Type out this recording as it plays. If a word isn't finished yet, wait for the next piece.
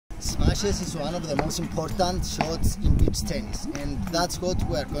Smashes is one of the most important shots in beach tennis, and that's what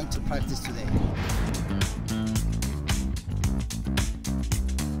we are going to practice today.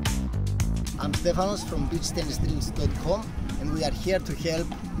 I'm Stefanos from beachtennisdrills.com, and we are here to help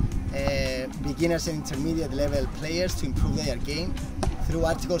beginners and intermediate level players to improve their game through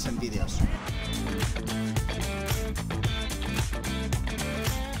articles and videos.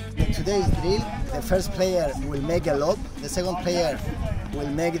 In today's drill, the first player will make a lob, the second player will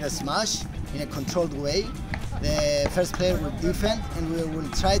make the smash in a controlled way, the first player will defend, and we will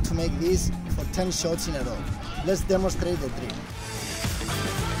try to make this for 10 shots in a row. Let's demonstrate the drill.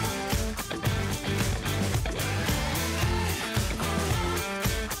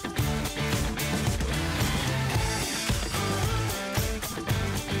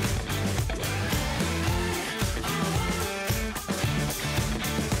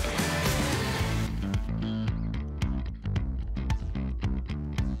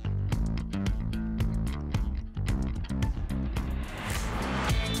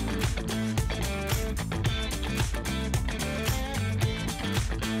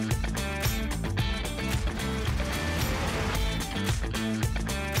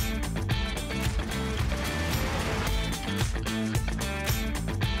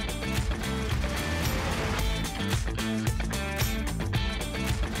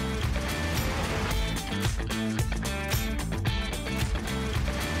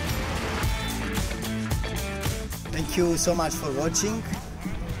 Thank you so much for watching.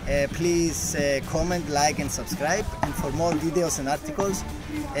 Please comment, like and subscribe, and for more videos and articles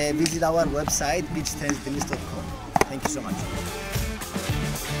visit our website beachtennisdrills.com. Thank you so much.